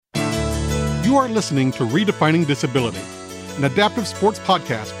You are listening to Redefining Disability, an adaptive sports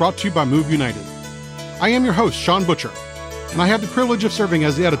podcast brought to you by Move United. I am your host, Sean Butcher, and I have the privilege of serving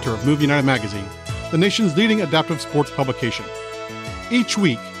as the editor of Move United magazine, the nation's leading adaptive sports publication. Each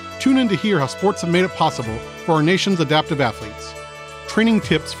week, tune in to hear how sports have made it possible for our nation's adaptive athletes, training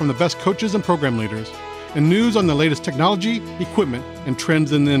tips from the best coaches and program leaders, and news on the latest technology, equipment, and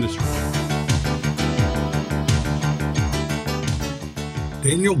trends in the industry.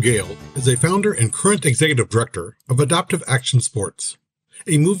 Daniel Gale is a founder and current executive director of Adaptive Action Sports,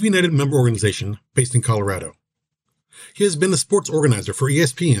 a Move United member organization based in Colorado. He has been a sports organizer for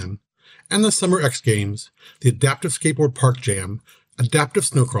ESPN and the Summer X Games, the Adaptive Skateboard Park Jam, Adaptive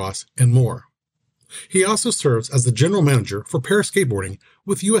Sno-Cross, and more. He also serves as the general manager for para skateboarding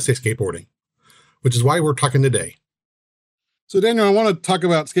with USA Skateboarding, which is why we're talking today. So Daniel, I want to talk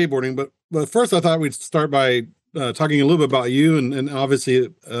about skateboarding, but first I thought we'd start by talking a little bit about you and obviously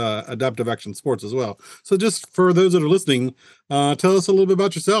Adaptive Action Sports as well. So just for those that are listening, tell us a little bit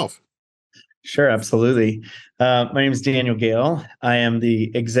about yourself. Sure, absolutely. My name is Daniel Gale. I am the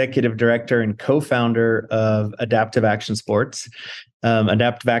executive director and co-founder of Adaptive Action Sports.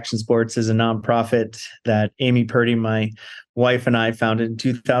 Adaptive Action Sports is a nonprofit that Amy Purdy, my wife, and I founded in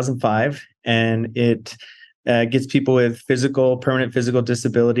 2005, and it gets people with permanent physical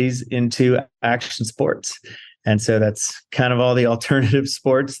disabilities into action sports. And so that's kind of all the alternative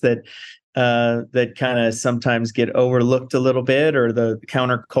sports that kind of sometimes get overlooked a little bit, or the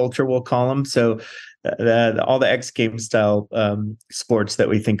counterculture, we'll call them. So all the X Games style sports that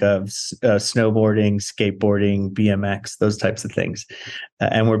we think of, snowboarding, skateboarding, BMX, those types of things.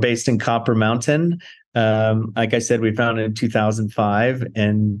 And we're based in Copper Mountain. Like I said, we founded in 2005,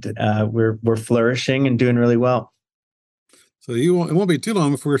 and we're flourishing and doing really well. So it won't be too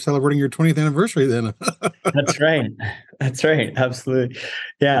long before we're celebrating your 20th anniversary then. That's right. Absolutely.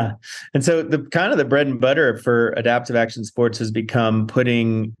 Yeah. And so the bread and butter for Adaptive Action Sports has become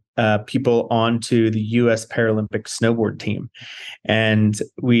putting people onto the US Paralympic snowboard team. And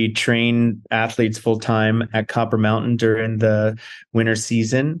we train athletes full time at Copper Mountain during the winter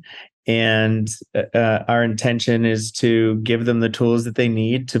season. And our intention is to give them the tools that they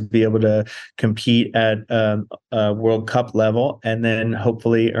need to be able to compete at a World Cup level, and then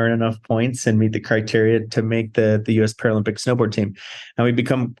hopefully earn enough points and meet the criteria to make the U.S. Paralympic snowboard team. And we've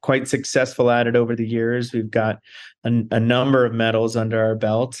become quite successful at it over the years. We've got a number of medals under our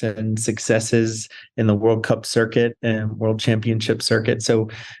belt and successes in the World Cup circuit and World Championship circuit. So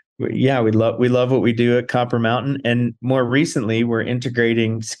yeah, we love what we do at Copper Mountain, and more recently, we're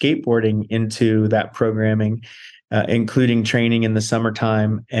integrating skateboarding into that programming, including training in the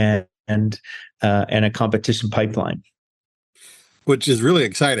summertime and a competition pipeline. Which is really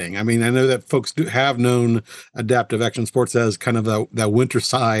exciting. I mean, I know that folks have known Adaptive Action Sports as kind of that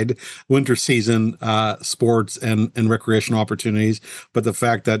winter season sports and recreational opportunities. But the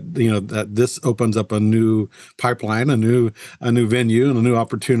fact that that this opens up a new pipeline, a new venue, and a new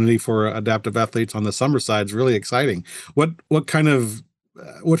opportunity for adaptive athletes on the summer side is really exciting. What kind of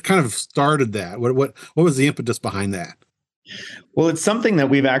started that? What was the impetus behind that? Well, it's something that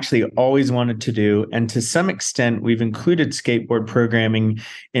we've actually always wanted to do. And to some extent, we've included skateboard programming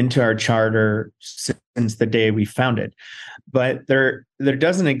into our charter since the day we founded. But there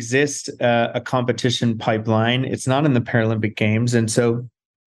doesn't exist a competition pipeline. It's not in the Paralympic Games. And so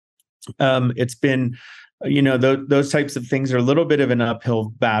it's been, those types of things are a little bit of an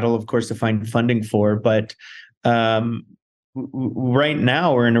uphill battle, of course, to find funding for. But right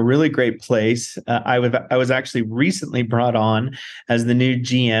now, we're in a really great place. I was actually recently brought on as the new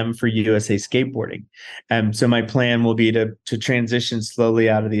GM for USA Skateboarding. So my plan will be to transition slowly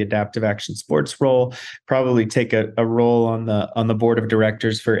out of the Adaptive Action Sports role, probably take a role on the board of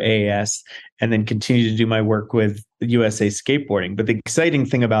directors for AAS, and then continue to do my work with USA Skateboarding. But the exciting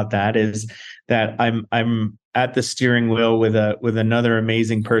thing about that is that I'm at the steering wheel with another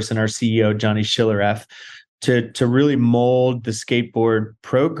amazing person, our CEO, Johnny Schillereff, to really mold the skateboard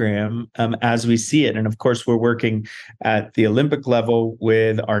program as we see it. And of course, we're working at the Olympic level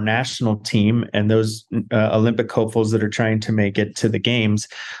with our national team and those Olympic hopefuls that are trying to make it to the games.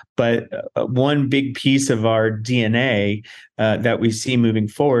 But one big piece of our DNA that we see moving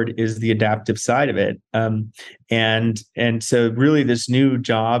forward is the adaptive side of it. And so really this new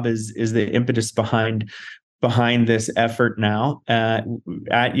job is the impetus behind this effort now.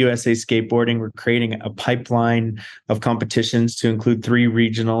 At USA Skateboarding, we're creating a pipeline of competitions to include 3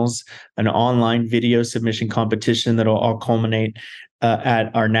 regionals, an online video submission competition that'll all culminate at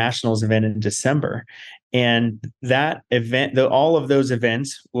our nationals event in December. And that event, all of those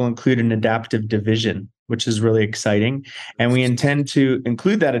events will include an adaptive division which is really exciting. And we intend to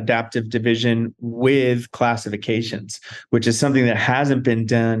include that adaptive division with classifications, which is something that hasn't been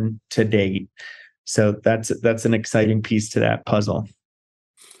done to date. So that's an exciting piece to that puzzle.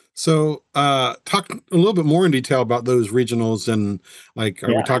 So, talk a little bit more in detail about those regionals, and like, are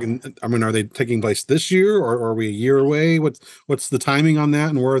we talking? I mean, are they taking place this year, or are we a year away? What's the timing on that,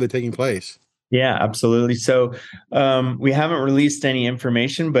 and where are they taking place? Yeah, absolutely. So we haven't released any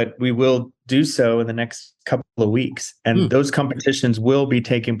information, but we will do so in the next couple of weeks. And those competitions will be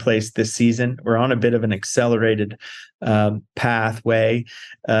taking place this season. We're on a bit of an accelerated pathway.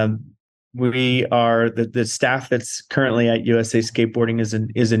 We are the staff that's currently at USA Skateboarding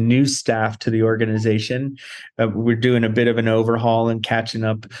is a new staff to the organization. We're doing a bit of an overhaul and catching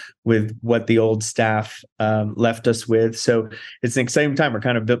up with what the old staff left us with. So it's an exciting time. We're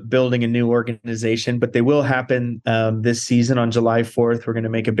kind of building a new organization, but they will happen this season on July 4th. We're going to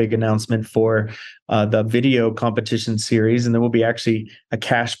make a big announcement for the video competition series, and there will be actually a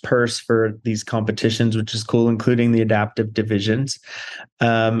cash purse for these competitions, which is cool, including the adaptive divisions.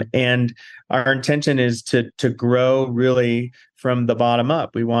 And our intention is to grow really from the bottom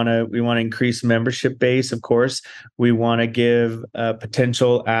up. We want to increase membership base, of course. We want to give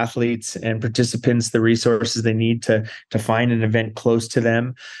potential athletes and participants the resources they need to find an event close to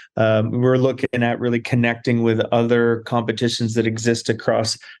them. We're looking at really connecting with other competitions that exist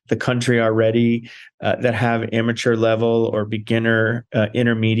across the country already that have amateur level or beginner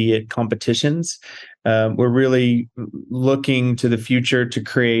intermediate competitions. We're really looking to the future to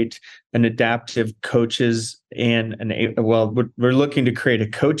create an adaptive coaches we're looking to create a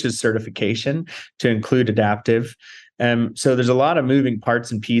coaches certification to include adaptive. So there's a lot of moving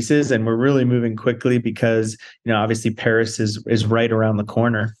parts and pieces, and we're really moving quickly because, obviously Paris is right around the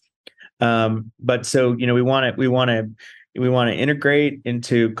corner. But so, we want to integrate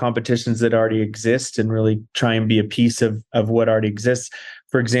into competitions that already exist and really try and be a piece of what already exists.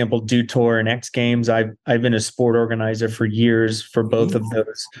 For example, Do Tour and X Games. I've been a sport organizer for years for both of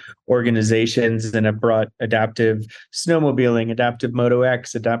those organizations, and have brought adaptive snowmobiling, adaptive Moto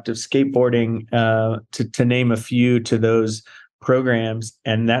X, adaptive skateboarding, to name a few, to those programs.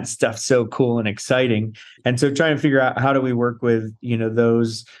 And that stuff's so cool and exciting. And so trying to figure out how do we work with,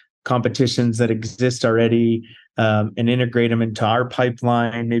 those competitions that exist already, and integrate them into our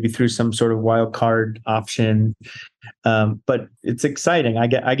pipeline, maybe through some sort of wild card option. But it's exciting. I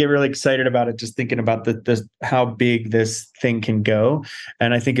get really excited about it, just thinking about the how big this thing can go.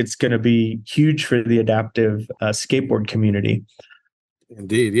 And I think it's going to be huge for the adaptive skateboard community.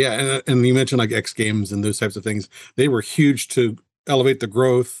 Indeed. Yeah. And you mentioned like X Games and those types of things. They were huge to elevate the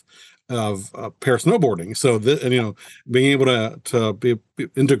growth of pair snowboarding. So being able to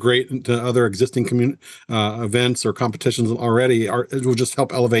integrate into other existing events or competitions already it will just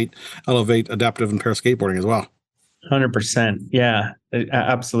help elevate adaptive and pair skateboarding as well. 100%. Yeah,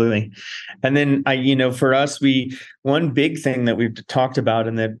 absolutely. And then for us, one big thing that we've talked about,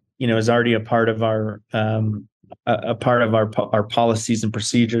 and that, is already a part of our our policies and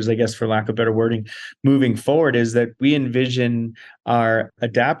procedures, I guess, for lack of better wording, moving forward, is that we envision our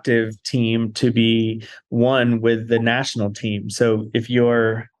adaptive team to be one with the national team. So if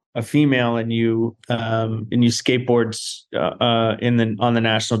you're a female and you skateboard on the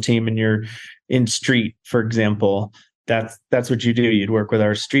national team, and you're in street, for example, that's what you do. You'd work with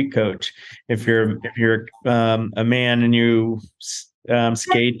our street coach. If you're a man and you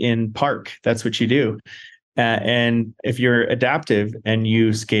skate in park, that's what you do. And if you're adaptive and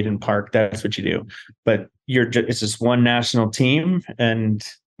you skate in park, that's what you do. But it's just one national team, and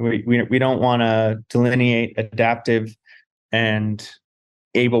we don't want to delineate adaptive and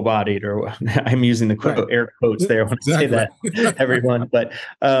able-bodied, or I'm using the air quotes there when I say that, everyone. But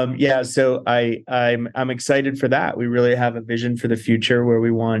so I'm excited for that. We really have a vision for the future where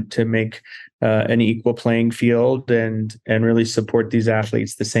we want to make an equal playing field and really support these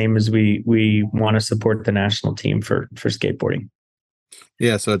athletes the same as we want to support the national team for skateboarding.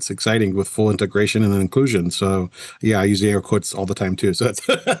 Yeah, so it's exciting with full integration and inclusion. So yeah, I use air quotes all the time too. So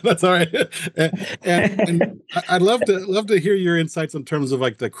that's all right. And I'd love to hear your insights in terms of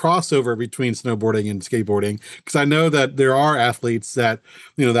like the crossover between snowboarding and skateboarding, because I know that there are athletes that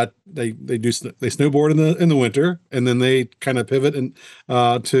that they snowboard in the winter, and then they kind of pivot to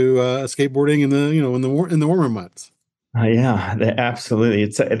skateboarding in the warmer months. Yeah, absolutely.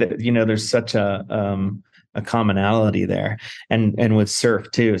 It's there's such a commonality there, and with surf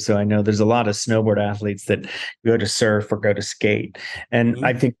too. So I know there's a lot of snowboard athletes that go to surf or go to skate, and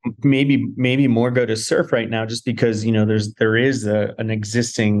I think maybe more go to surf right now, just because there is an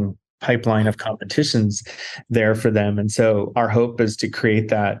existing pipeline of competitions there for them. And so our hope is to create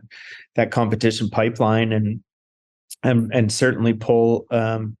that competition pipeline and certainly pull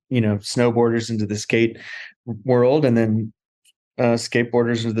snowboarders into the skate world, and then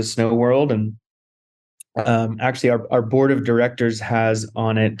skateboarders into the snow world. And actually our board of directors has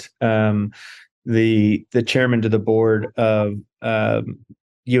on it the chairman to the board of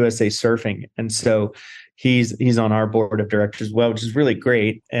USA Surfing, and so he's on our board of directors as well, which is really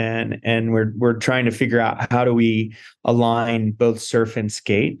great. And we're trying to figure out how do we align both surf and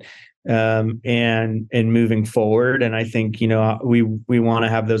skate and moving forward. And I think we want to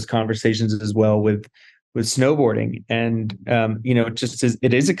have those conversations as well with snowboarding. And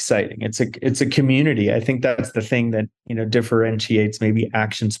it is exciting. It's a community. I think that's the thing that differentiates maybe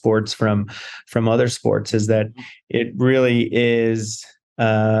action sports from other sports, is that it really is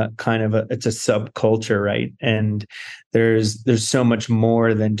it's a subculture, right? And there's so much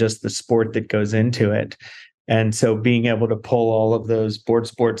more than just the sport that goes into it. And so being able to pull all of those board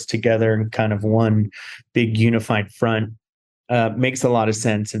sports together in kind of one big unified front makes a lot of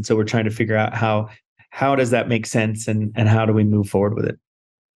sense. And so we're trying to figure out how does that make sense, and how do we move forward with it?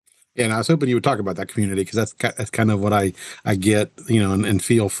 Yeah, and I was hoping you would talk about that community, because that's kind of what I get, and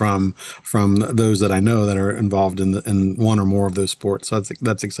feel from those that I know that are involved in one or more of those sports. So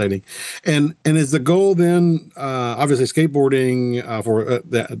that's exciting. And is the goal then, obviously skateboarding for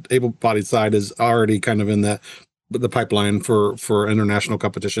the able-bodied side is already kind of in the pipeline for international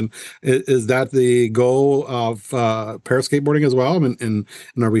competition. Is that the goal of para skateboarding as well? And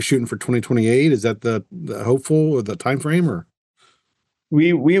are we shooting for 2028? Is that the hopeful or the time frame, or?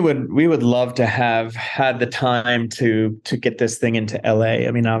 We would love to have had the time to get this thing into LA.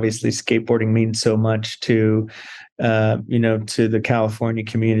 I mean, obviously skateboarding means so much to to the California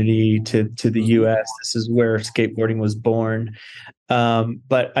community, to the US. This is where skateboarding was born.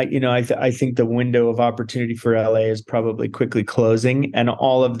 But I think the window of opportunity for LA is probably quickly closing, and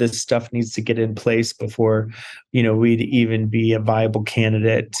all of this stuff needs to get in place before we'd even be a viable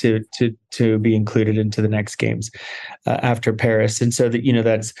candidate to be included into the next games after Paris. And so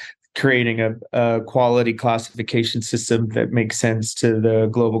that's creating a quality classification system that makes sense to the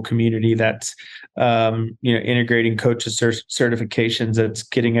global community, that's integrating coaches certifications, that's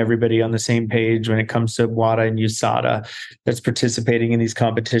getting everybody on the same page when it comes to WADA and USADA, that's participating in these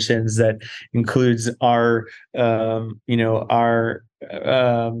competitions, that includes our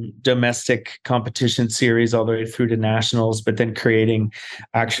domestic competition series all the way through to nationals, but then creating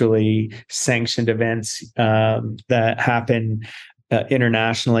actually sanctioned events that happen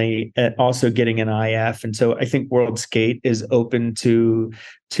internationally, also getting an IF. And so I think World Skate is open to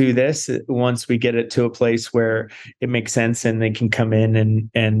this once we get it to a place where it makes sense and they can come in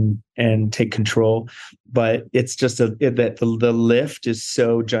and take control. But it's just that the lift is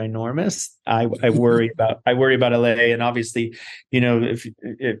so ginormous. I worry about LA, and obviously,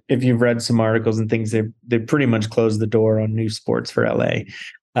 if you've read some articles and things, they pretty much closed the door on new sports for LA.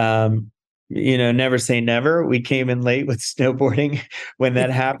 Never say never. We came in late with snowboarding when that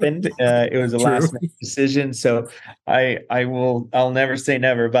happened. It was a last minute decision. So I'll never say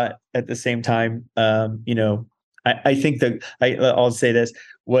never, but at the same time, I think that I'll say this,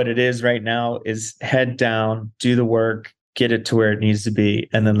 what it is right now is head down, do the work, get it to where it needs to be,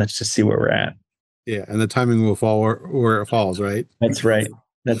 and then let's just see where we're at. Yeah. And the timing will fall where it falls, right? That's right.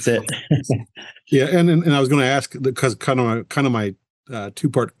 That's it. Yeah. And I was going to ask, because kind of my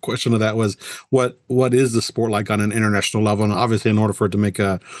two-part question of that was, what is the sport like on an international level? And obviously, in order for it to make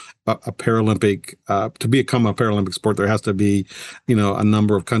a Paralympic to become a Paralympic sport, there has to be a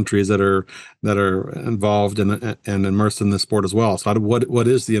number of countries that are involved and immersed in the sport as well. So what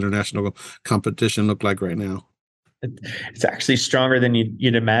is the international competition look like right now? It's actually stronger than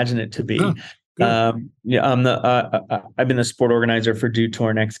you'd imagine it to be. Oh. I've been the sport organizer for Dew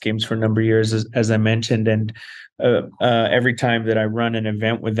Tour and X Games for a number of years, as I mentioned, and every time that I run an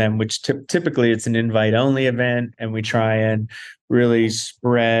event with them, which typically it's an invite-only event, and we try and really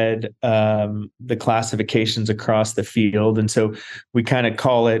spread the classifications across the field, and so we kind of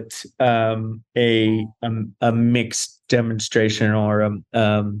call it a mixed demonstration, or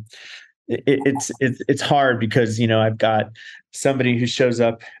it's hard because I've got somebody who shows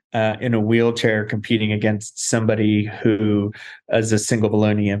up in a wheelchair competing against somebody who is a single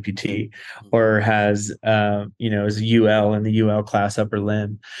below-knee amputee, or has is a UL in the UL class upper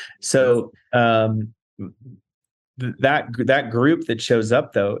limb. So that group that shows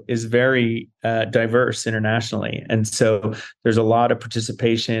up, though, is very diverse internationally, and so there's a lot of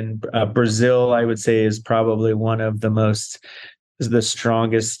participation. Brazil, I would say, is probably one of the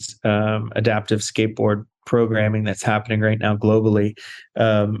strongest adaptive skateboard programming that's happening right now globally.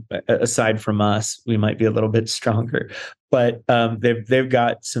 Aside from us, we might be a little bit stronger, but they've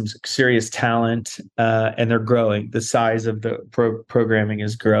got some serious talent, and they're growing. The size of the programming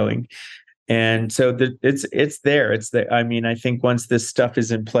is growing. And so it's there. It's there. I mean, I think once this stuff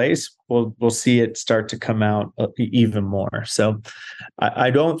is in place, we'll see it start to come out even more. So I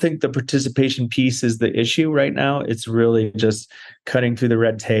don't think the participation piece is the issue right now. It's really just cutting through the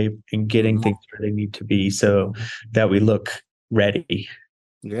red tape and getting things where they need to be so that we look ready.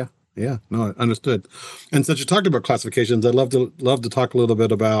 Yeah. Yeah, no, understood. And since you talked about classifications, I'd love to talk a little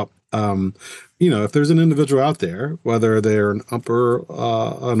bit about, if there's an individual out there, whether they're an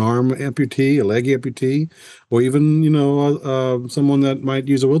arm amputee, a leg amputee, or even someone that might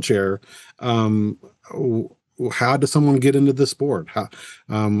use a wheelchair. How does someone get into this sport? How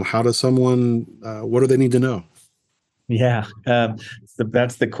does someone? What do they need to know? Yeah,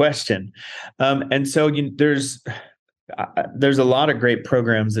 that's the question. And so there's a lot of great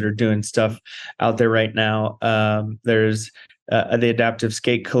programs that are doing stuff out there right now. There's the Adaptive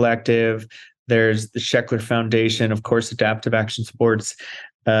Skate Collective. There's the Sheckler Foundation, of course, Adaptive Action Sports.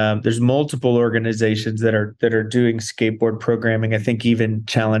 There's multiple organizations that are doing skateboard programming. I think even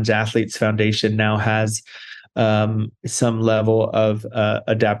Challenge Athletes Foundation now has some level of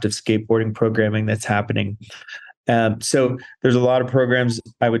adaptive skateboarding programming that's happening. So there's a lot of programs.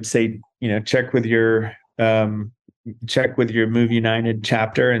 I would say, check with your Move United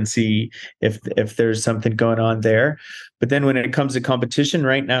chapter and see if there's something going on there. But then when it comes to competition,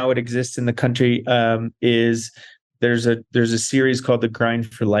 right now it exists in the country, is there's a series called the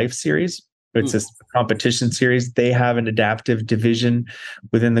Grind for Life series. It's a competition series. They have an adaptive division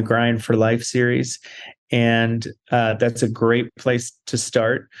within the Grind for Life series. And that's a great place to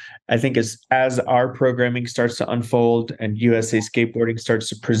start. I think as our programming starts to unfold and USA Skateboarding starts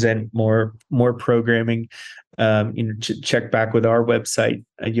to present more programming, check back with our website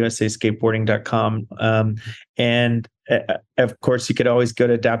at usaskateboarding.com. And of course, you could always go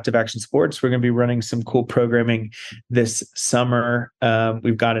to Adaptive Action Sports. We're going to be running some cool programming this summer.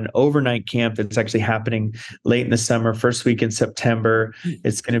 We've got an overnight camp that's actually happening late in the summer, first week in September.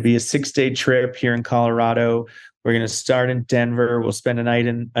 It's going to be a 6-day trip here in Colorado. We're going to start in Denver. We'll spend a night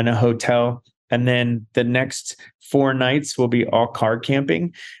in a hotel. And then the next 4 nights will be all car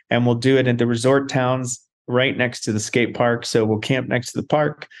camping. And we'll do it in the resort towns right next to the skate park. So we'll camp next to the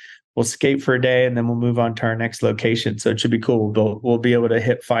park. We'll skate for a day, and then we'll move on to our next location. So it should be cool. We'll be able to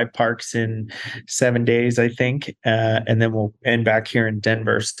hit 5 parks in 7 days, I think, and then we'll end back here in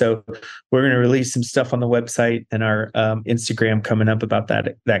Denver. So we're going to release some stuff on the website and our Instagram coming up about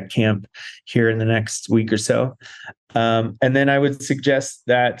that camp here in the next week or so. And then I would suggest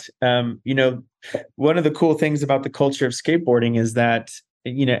that one of the cool things about the culture of skateboarding is that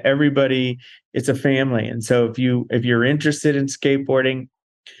everybody, it's a family, and so if you're interested in skateboarding,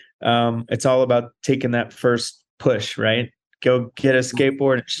 it's all about taking that first push, right? Go get a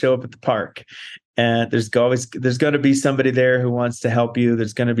skateboard and show up at the park. And there's going to be somebody there who wants to help you.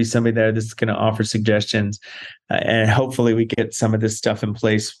 There's going to be somebody there that's going to offer suggestions, and hopefully we get some of this stuff in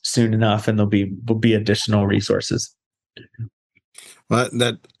place soon enough, and will be additional resources. Well,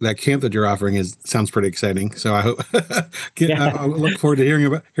 that camp that you're offering sounds pretty exciting. So I hope I look forward to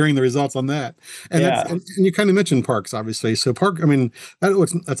hearing the results on that. And and you kind of mentioned parks, obviously. So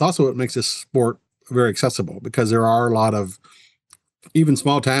that's also what makes this sport very accessible, because there are a lot of even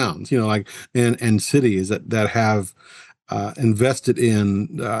small towns, like and cities that have invested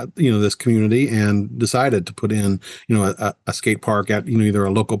in this community and decided to put in a skate park at either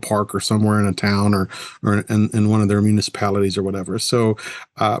a local park or somewhere in a town or in one of their municipalities or whatever. So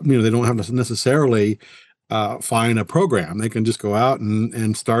they don't have to necessarily find a program. They can just go out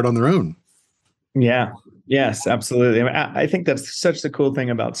and start on their own. Yeah. Yes, absolutely. I think that's such the cool thing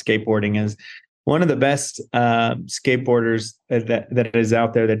about skateboarding is one of the best skateboarders that is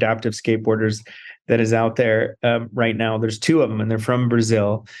out there, the adaptive skateboarders that is out there right now. There's 2 of them, and they're from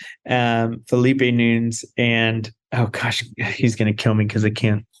Brazil. Felipe Nunes and, oh gosh, he's going to kill me because I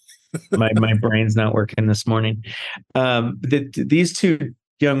can't. My brain's not working this morning. These 2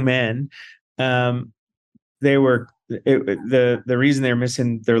 young men, they were the reason they're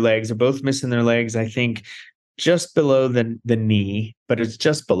missing their legs. They're both missing their legs, I think, just below the knee, but it's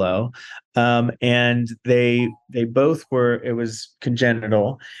just below. And they both it was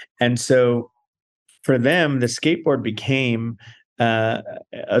congenital, and so for them, the skateboard became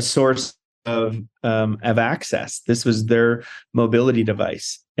a source of access. This was their mobility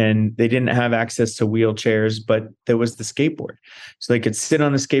device, and they didn't have access to wheelchairs, but there was the skateboard. So they could sit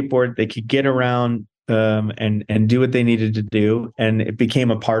on the skateboard, they could get around and do what they needed to do, and it became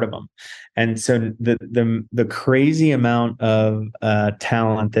a part of them. And so the crazy amount of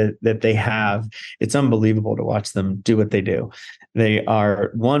talent that they have, it's unbelievable to watch them do what they do. They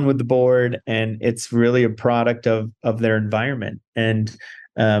are one with the board, and it's really a product of their environment. And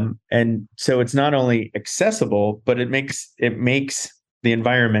so it's not only accessible, but it makes the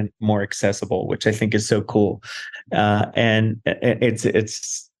environment more accessible, which I think is so cool. And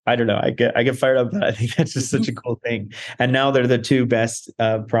it's I don't know, I get fired up. But I think that's just such a cool thing. And now they're the two best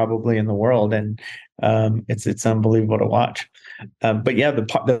probably in the world, and it's unbelievable to watch. But yeah,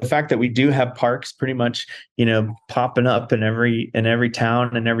 the fact that we do have parks pretty much, popping up in every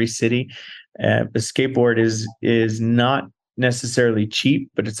town and every city. The skateboard is not necessarily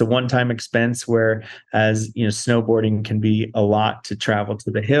cheap, but it's a one-time expense, where as snowboarding can be a lot to travel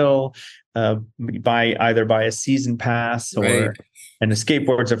to the hill, buy a season pass, Right. and a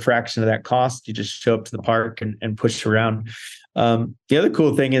skateboard's a fraction of that cost. You just show up to the park and push around. The other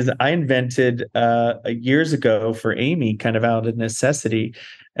cool thing is I invented years ago for Amy, kind of out of necessity,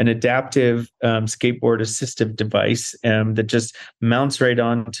 an adaptive skateboard assistive device that just mounts right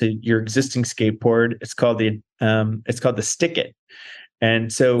onto your existing skateboard. It's called the Stick It.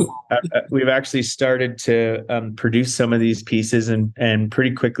 And so we've actually started to produce some of these pieces, and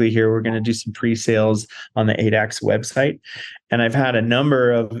pretty quickly here we're going to do some pre-sales on the ADAX website. And I've had a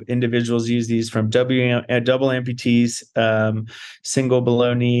number of individuals use these, from double amputees, single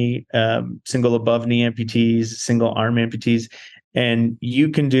below knee, single above knee amputees, single arm amputees. And you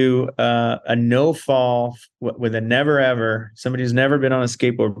can do a no fall with a never ever. Somebody who's never been on a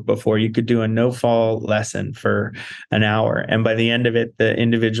skateboard before, you could do a no fall lesson for an hour. And by the end of it, the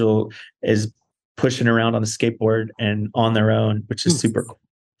individual is pushing around on the skateboard and on their own, which is super cool.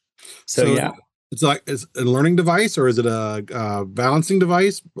 So yeah. It's a learning device, or is it a balancing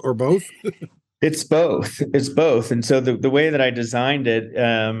device, or both? It's both. It's both. And so the way that I designed it,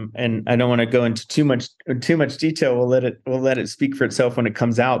 and I don't want to go into too much detail. We'll let it speak for itself when it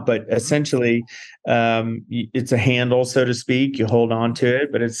comes out. But essentially, it's a handle, so to speak. You hold on to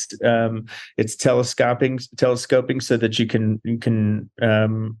it, but it's telescoping so that you can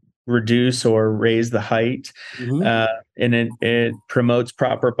reduce or raise the height. And it promotes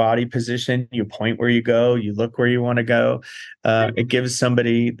proper body position. You point where you go, you look where you want to go. It gives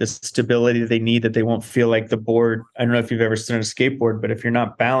somebody the stability they need, that they won't feel like the board. I don't know if you've ever stood on a skateboard, but if you're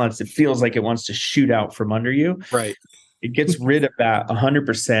not balanced, it feels like it wants to shoot out from under you. Right. It gets rid of that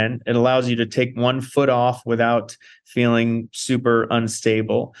 100%. It allows you to take one foot off without feeling super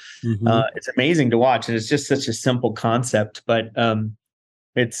unstable. It's amazing to watch, and it's just such a simple concept, but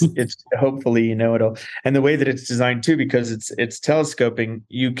it's hopefully, it'll, and the way that it's designed too, because it's telescoping,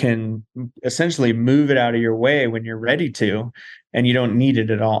 you can essentially move it out of your way when you're ready to, and you don't need it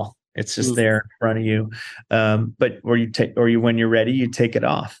at all. It's just there in front of you. But when you're ready, you take it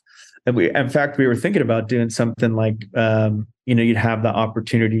off. And in fact, we were thinking about doing something like, you'd have the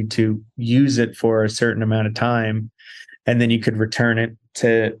opportunity to use it for a certain amount of time, and then you could return it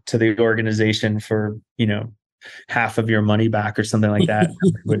to the organization for, half of your money back or something like that.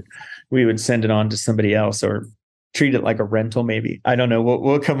 we would send it on to somebody else, or treat it like a rental, maybe. I don't know.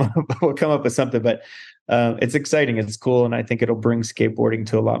 We'll come up with something, but it's exciting. It's cool. And I think it'll bring skateboarding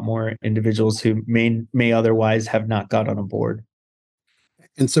to a lot more individuals who may otherwise have not got on a board.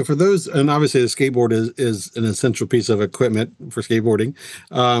 And so for those, and obviously the skateboard is an essential piece of equipment for skateboarding.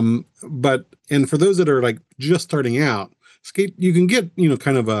 But for those that are like just starting out, you can get,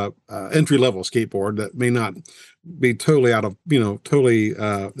 kind of a entry level skateboard that may not be totally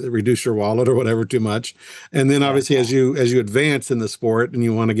reduce your wallet or whatever too much. And then obviously as you advance in the sport and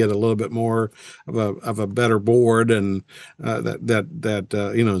you want to get a little bit more of a better board, and that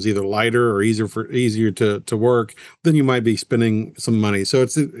is either lighter or easier to work, then you might be spending some money. So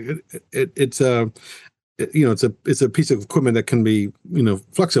it's a piece of equipment that can be,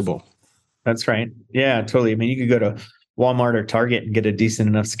 flexible. That's right. Yeah, totally. I mean, you could go to Walmart or Target and get a decent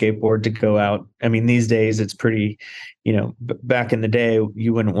enough skateboard to go out. I mean, these days it's pretty, back in the day,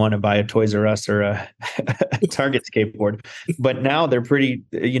 you wouldn't want to buy a Toys R Us or a Target skateboard, but now they're pretty,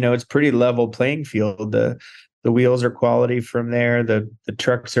 it's pretty level playing field. The wheels are quality from there. The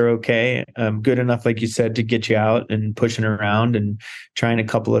trucks are okay. Good enough, like you said, to get you out and pushing around and trying a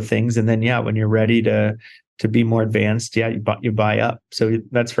couple of things. And then, when you're ready to be more advanced, you buy up. So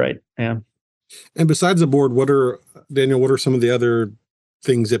that's right. Yeah. And besides the board, what are some of the other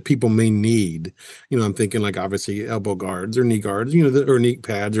things that people may need? I'm thinking like obviously elbow guards or knee guards, or knee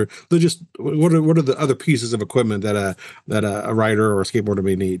pads, or they're just, what are the other pieces of equipment that a rider or a skateboarder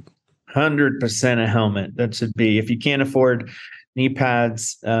may need? 100% a helmet. That should be, if you can't afford knee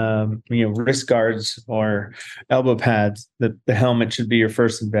pads, wrist guards or elbow pads. The helmet should be your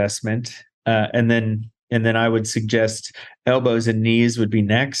first investment, and then I would suggest elbows and knees would be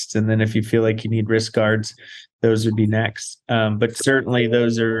next, and then if you feel like you need wrist guards, those would be next. But certainly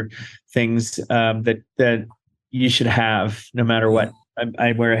those are things that you should have no matter what.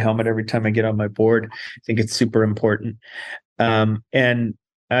 I wear a helmet every time I get on my board. I think it's super important. And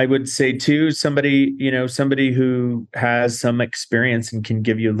I would say too, somebody who has some experience and can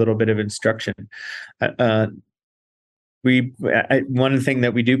give you a little bit of instruction. One thing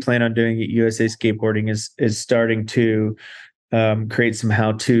that we do plan on doing at USA Skateboarding is starting to create some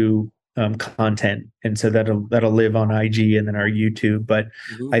how-to content, and so that'll live on IG and then our YouTube. But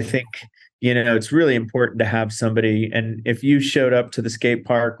I think it's really important to have somebody. And if you showed up to the skate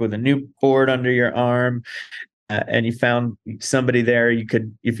park with a new board under your arm, and you found somebody there,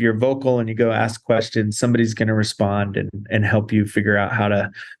 if you're vocal and you go ask questions, somebody's going to respond and help you figure out how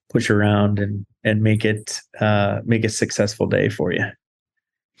to push around and make it a successful day for you.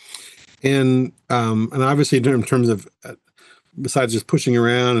 And obviously in terms of besides just pushing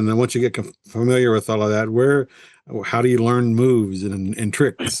around, and then once you get familiar with all of that, how do you learn moves and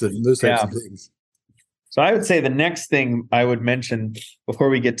tricks and those types of things? So I would say the next thing I would mention before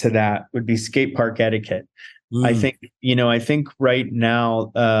we get to that would be skate park etiquette. I think right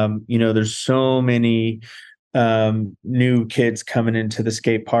now, there's so many new kids coming into the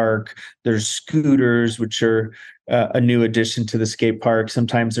skate park. There's scooters, which are a new addition to the skate park.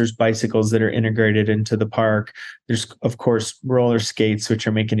 Sometimes there's bicycles that are integrated into the park. There's, of course, roller skates, which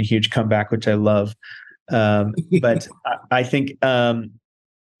are making a huge comeback, which I love. But I think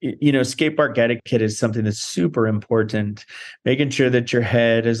skate park etiquette is something that's super important. Making sure that your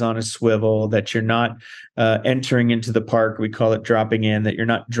head is on a swivel, that you're not entering into the park. We call it dropping in, that you're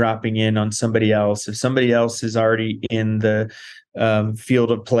not dropping in on somebody else. If somebody else is already in the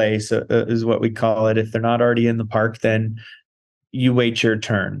field of play, is what we call it. If they're not already in the park, then you wait your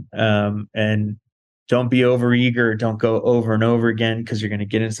turn. And don't be overeager. Don't go over and over again because you're going to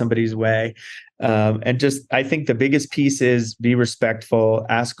get in somebody's way. I think the biggest piece is be respectful,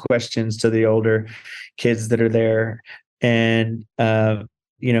 ask questions to the older kids that are there, and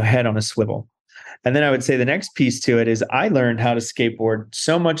head on a swivel. And then I would say the next piece to it is I learned how to skateboard.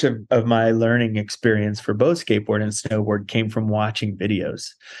 So much of my learning experience for both skateboard and snowboard came from watching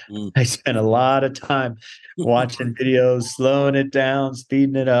videos. I spent a lot of time watching videos, slowing it down,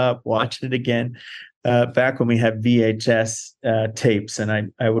 speeding it up, watching it again. Back when we had VHS tapes,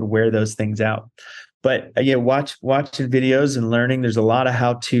 and I would wear those things out. But watching videos and learning. There's a lot of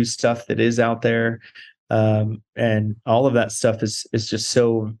how-to stuff that is out there, and all of that stuff is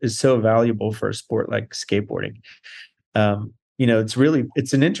so valuable for a sport like skateboarding.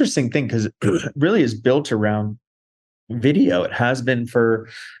 It's an interesting thing because it really is built around video. It has been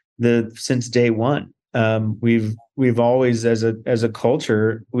since day one. We've always, as a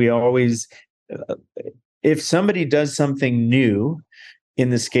culture, we always. If somebody does something new in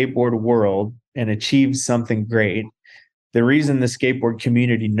the skateboard world and achieves something great, the reason the skateboard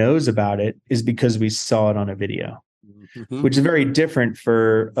community knows about it is because we saw it on a video, which is very different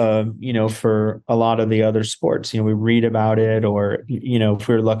for a lot of the other sports. We read about it, or, if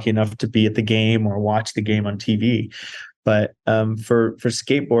we're lucky enough to be at the game or watch the game on TV. But for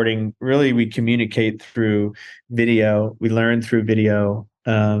skateboarding, really, we communicate through video. We learn through video.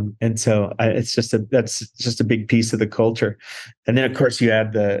 And so that's just a big piece of the culture. And then of course you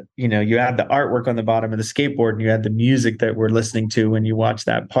add the artwork on the bottom of the skateboard, and you add the music that we're listening to when you watch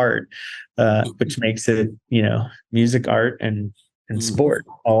that part, which makes it, music, art, and sport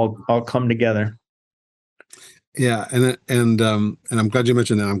all come together. Yeah, and I'm glad you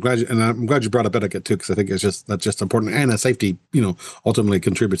mentioned that. I'm glad you brought up etiquette too, because I think that's just important, and safety, ultimately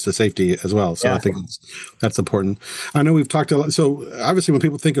contributes to safety as well. So yeah. I think that's important. I know we've talked a lot. So obviously, when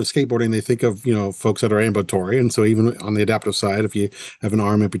people think of skateboarding, they think of folks that are ambulatory, and so even on the adaptive side, if you have an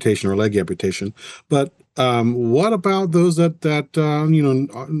arm amputation or a leg amputation, but what about those that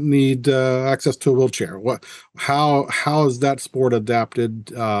need access to a wheelchair? How is that sport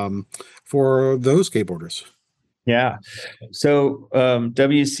adapted for those skateboarders? Yeah. So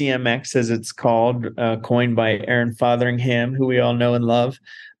WCMX, as it's called, coined by Aaron Fotheringham, who we all know and love.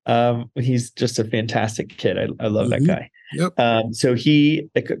 He's just a fantastic kid. I love that guy. Yep. So he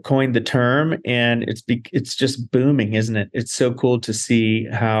coined the term, and it's just booming, isn't it? It's so cool to see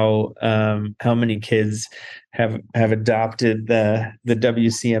how many kids have adopted the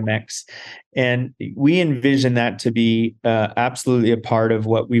WCMX, and we envision that to be absolutely a part of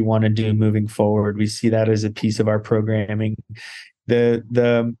what we want to do moving forward. We see that as a piece of our programming.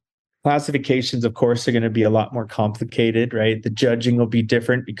 The Classifications, of course, are going to be a lot more complicated, right? The judging will be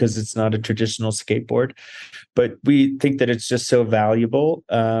different because it's not a traditional skateboard, but we think that it's just so valuable.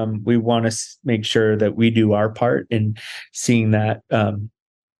 We want to make sure that we do our part in seeing that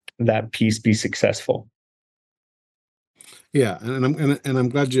piece be successful. Yeah, and I'm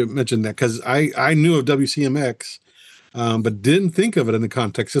glad you mentioned that, because I knew of WCMX, but didn't think of it in the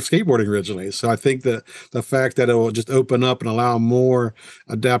context of skateboarding originally. So I think that the fact that it will just open up and allow more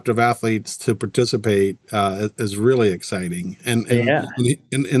adaptive athletes to participate is really exciting. Yeah.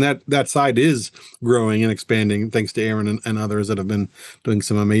 And that side is growing and expanding thanks to Aaron and others that have been doing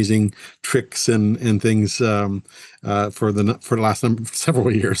some amazing tricks and things for the last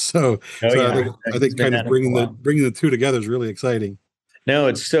several years. So Oh so yeah. I He's think been kind at of it for a while. bringing the two together is really exciting. No,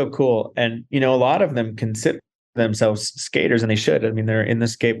 it's so cool. And a lot of them consider themselves skaters, and they should. I mean, they're in the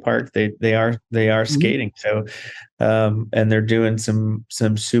skate park. They are Mhm. skating. So and they're doing some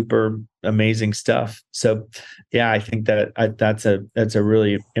super amazing stuff. So yeah, I think that's a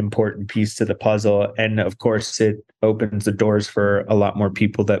really important piece to the puzzle. And of course it opens the doors for a lot more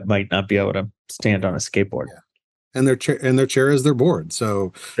people that might not be able to stand on a skateboard. And their chair is their board.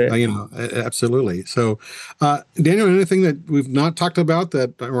 So absolutely. So Daniel, anything that we've not talked about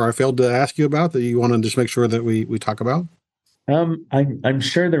that, or I failed to ask you about, that you want to just make sure that we talk about? I'm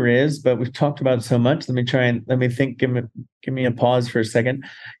sure there is, but we've talked about so much. Let me think. Give me a pause for a second.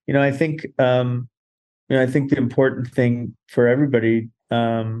 I think I think the important thing for everybody,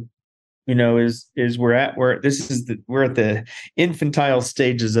 is we're at the infantile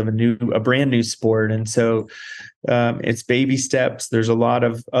stages of a brand new sport, and so it's baby steps. There's a lot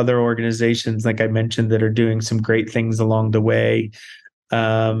of other organizations, like I mentioned, that are doing some great things along the way,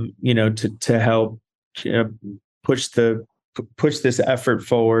 to help push this effort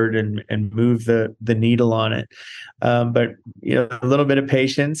forward and move the needle on it. But a little bit of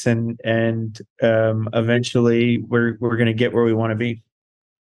patience, and eventually we're going to get where we want to be.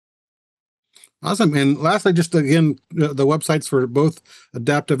 Awesome. And lastly, just again, the websites for both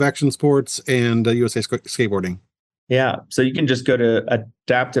Adaptive Action Sports and USA Skateboarding. Yeah. So you can just go to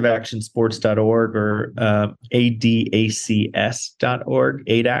adaptiveactionsports.org or adacs.org,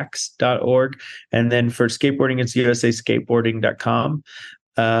 adacs.org. And then for skateboarding, it's usaskateboarding.com.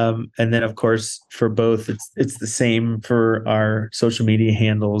 And then, of course, for both, it's the same for our social media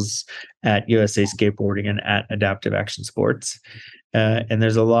handles at USA Skateboarding and at Adaptive Action Sports. And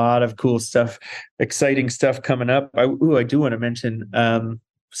there's a lot of cool stuff, exciting stuff coming up. I do want to mention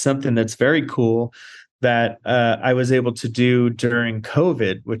something that's very cool that I was able to do during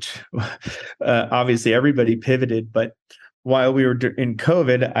COVID, which obviously everybody pivoted. But while we were in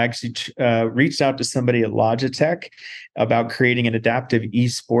COVID, I actually reached out to somebody at Logitech about creating an adaptive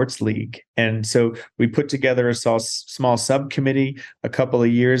esports league. And so we put together a small subcommittee a couple of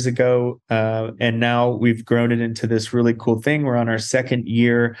years ago. And now we've grown it into this really cool thing. We're on our second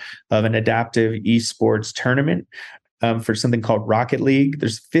year of an adaptive esports tournament. For something called Rocket League.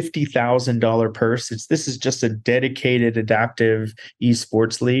 There's $50,000 purse. This is just a dedicated adaptive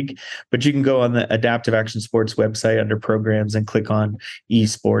esports league, but you can go on the Adaptive Action Sports website under programs and click on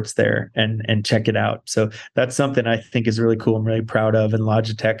esports there and check it out. So that's something I think is really cool. I'm really proud of, and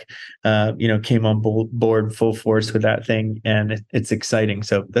Logitech, came on board full force with that thing, and it's exciting.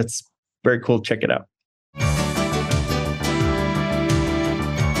 So that's very cool. Check it out.